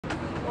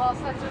well,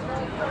 such as the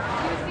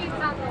two seats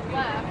on the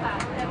left.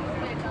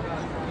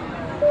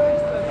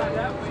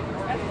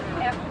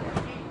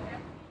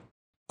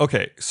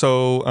 Okay,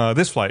 so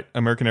this flight,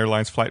 American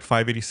Airlines Flight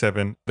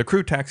 587, the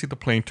crew taxied the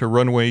plane to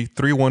runway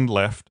 31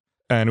 left,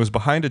 and it was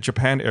behind a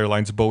Japan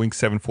Airlines Boeing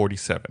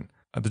 747.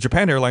 The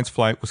Japan Airlines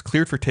flight was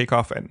cleared for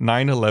takeoff at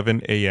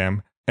 9:11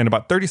 a.m., and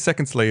about 30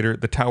 seconds later,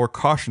 the tower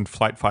cautioned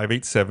Flight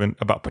 587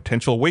 about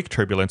potential wake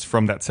turbulence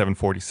from that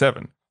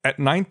 747. At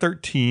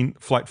 9:13,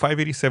 Flight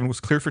 587 was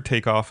cleared for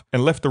takeoff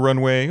and left the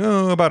runway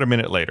about a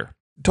minute later.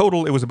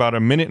 Total, it was about a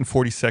minute and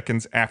 40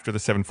 seconds after the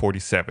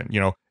 747.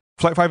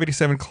 Flight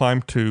 587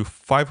 climbed to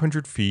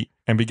 500 feet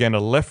and began a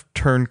left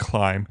turn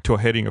climb to a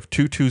heading of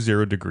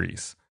 220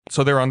 degrees.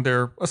 So they're on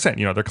their ascent,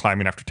 they're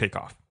climbing after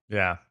takeoff.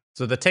 Yeah.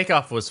 So the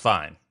takeoff was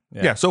fine.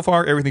 Yeah, so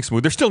far everything's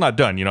smooth. They're still not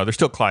done, they're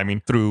still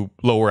climbing through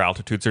lower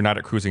altitudes. They're not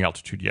at cruising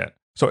altitude yet.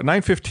 So at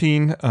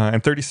 9:15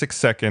 and 36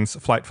 seconds,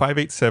 Flight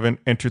 587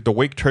 entered the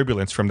wake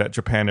turbulence from that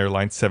Japan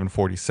Airlines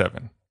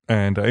 747.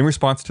 And in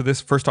response to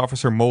this, First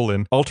Officer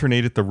Molin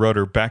alternated the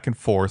rudder back and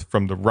forth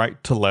from the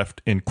right to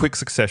left in quick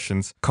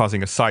successions,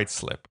 causing a side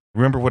slip.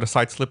 Remember what a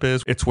side slip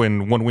is? It's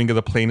when one wing of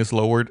the plane is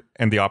lowered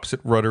and the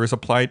opposite rudder is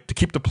applied to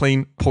keep the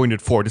plane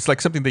pointed forward. It's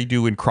like something they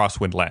do in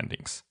crosswind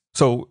landings.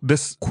 So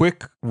this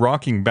quick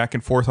rocking back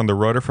and forth on the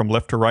rudder from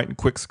left to right in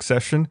quick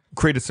succession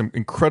created some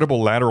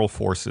incredible lateral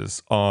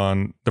forces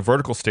on the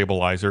vertical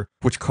stabilizer,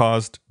 which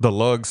caused the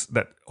lugs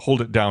that hold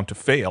it down to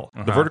fail.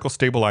 The vertical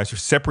stabilizer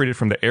separated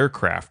from the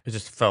aircraft. It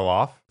just fell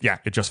off? Yeah,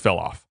 it just fell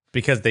off.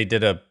 Because they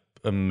did a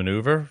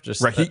maneuver?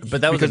 Right.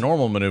 But that was a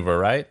normal maneuver,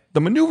 right? The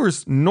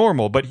maneuver's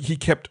normal, but he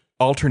kept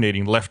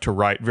alternating left to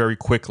right very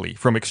quickly,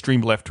 from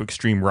extreme left to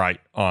extreme right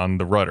on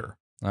the rudder.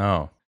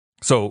 Oh.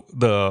 So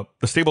the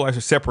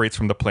stabilizer separates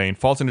from the plane,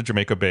 falls into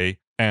Jamaica Bay,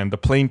 and the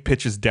plane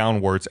pitches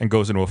downwards and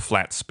goes into a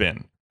flat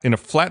spin. In a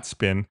flat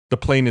spin, the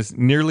plane is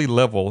nearly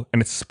level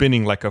and it's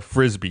spinning like a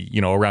frisbee,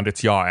 around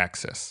its yaw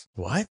axis.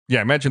 What?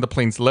 Yeah, imagine the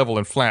plane's level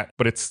and flat,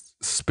 but it's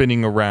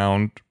spinning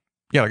around,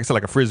 like I said,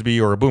 like a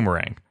frisbee or a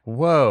boomerang.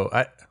 Whoa,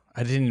 I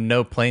didn't even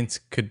know planes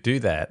could do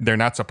that. They're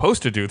not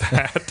supposed to do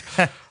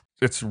that.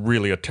 It's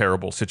really a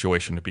terrible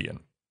situation to be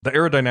in. The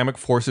aerodynamic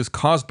forces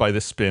caused by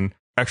this spin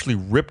actually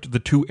ripped the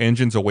two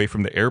engines away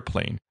from the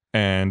airplane,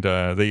 and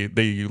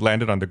they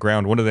landed on the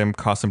ground. One of them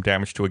caused some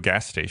damage to a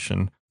gas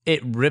station. It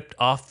ripped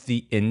off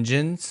the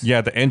engines?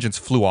 Yeah, the engines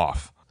flew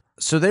off.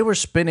 So they were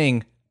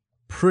spinning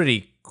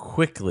pretty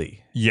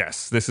quickly.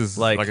 Yes, this is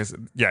like I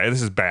said,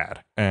 this is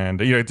bad.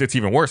 And it's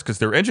even worse because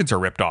their engines are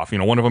ripped off.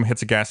 One of them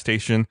hits a gas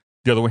station,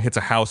 the other one hits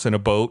a house and a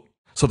boat.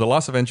 So the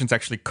loss of engines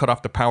actually cut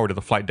off the power to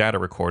the flight data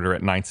recorder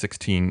at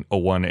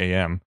 9:16:01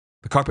 a.m.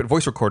 The cockpit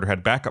voice recorder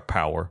had backup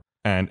power,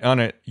 and on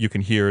it, you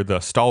can hear the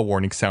stall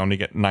warning sounding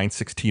at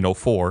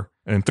 9:16:04.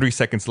 And 3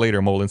 seconds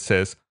later, Molin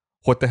says,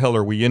 "What the hell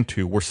are we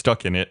into? We're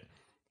stuck in it."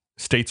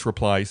 States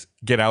replies,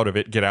 "Get out of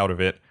it, get out of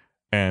it."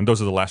 And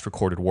those are the last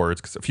recorded words,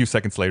 because a few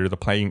seconds later, the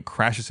plane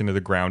crashes into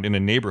the ground in a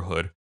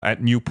neighborhood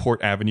at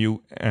Newport Avenue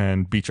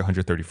and Beach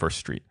 131st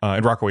Street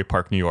in Rockaway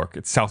Park, New York.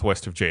 It's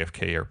southwest of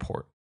JFK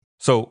Airport.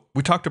 So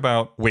we talked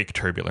about wake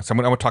turbulence. I'm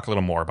going to talk a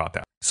little more about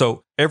that.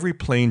 So every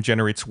plane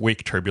generates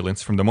wake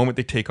turbulence from the moment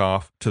they take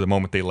off to the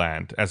moment they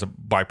land as a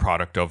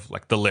byproduct of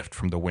like the lift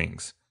from the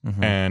wings.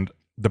 Mm-hmm. And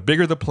the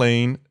bigger the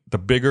plane, the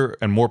bigger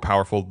and more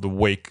powerful the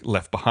wake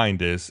left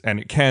behind is,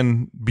 and it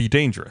can be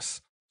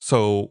dangerous.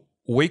 So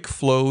wake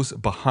flows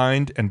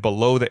behind and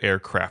below the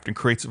aircraft and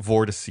creates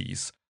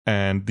vortices.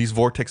 And these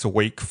vortex of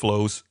wake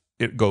flows,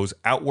 it goes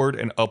outward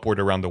and upward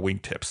around the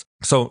wingtips.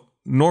 So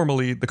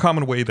normally, the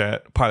common way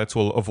that pilots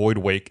will avoid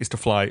wake is to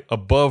fly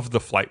above the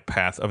flight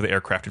path of the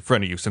aircraft in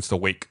front of you, since the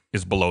wake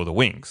is below the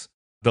wings.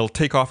 They'll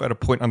take off at a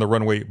point on the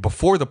runway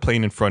before the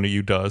plane in front of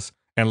you does,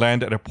 and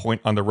land at a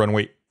point on the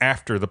runway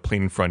after the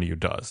plane in front of you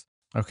does.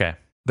 Okay.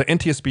 The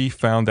NTSB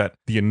found that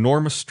the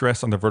enormous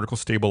stress on the vertical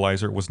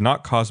stabilizer was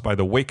not caused by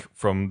the wake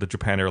from the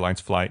Japan Airlines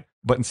flight,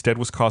 but instead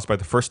was caused by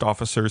the first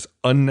officer's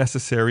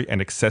unnecessary and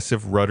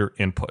excessive rudder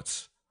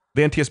inputs.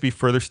 The NTSB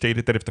further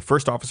stated that if the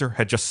first officer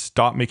had just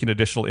stopped making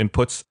additional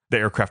inputs, the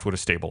aircraft would have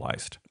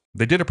stabilized.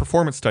 They did a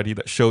performance study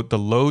that showed the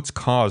loads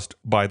caused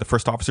by the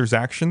first officer's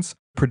actions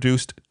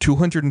produced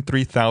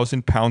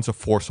 203,000 pounds of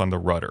force on the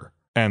rudder.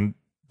 And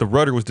the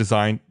rudder was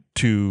designed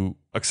to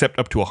accept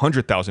up to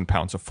 100,000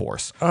 pounds of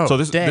force. Oh, so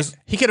this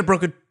he could have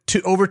broken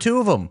over two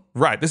of them.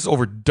 Right. This is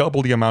over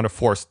double the amount of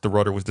force the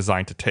rudder was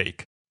designed to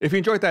take. If you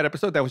enjoyed that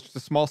episode, that was just a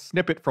small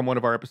snippet from one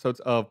of our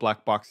episodes of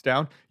Black Box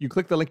Down. You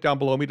click the link down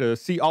below me to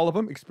see all of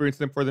them, experience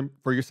them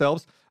for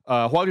yourselves.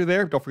 While you're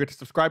there, don't forget to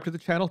subscribe to the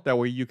channel. That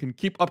way you can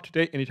keep up to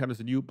date anytime there's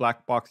a new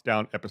Black Box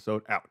Down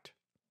episode out.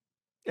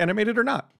 Animated or not.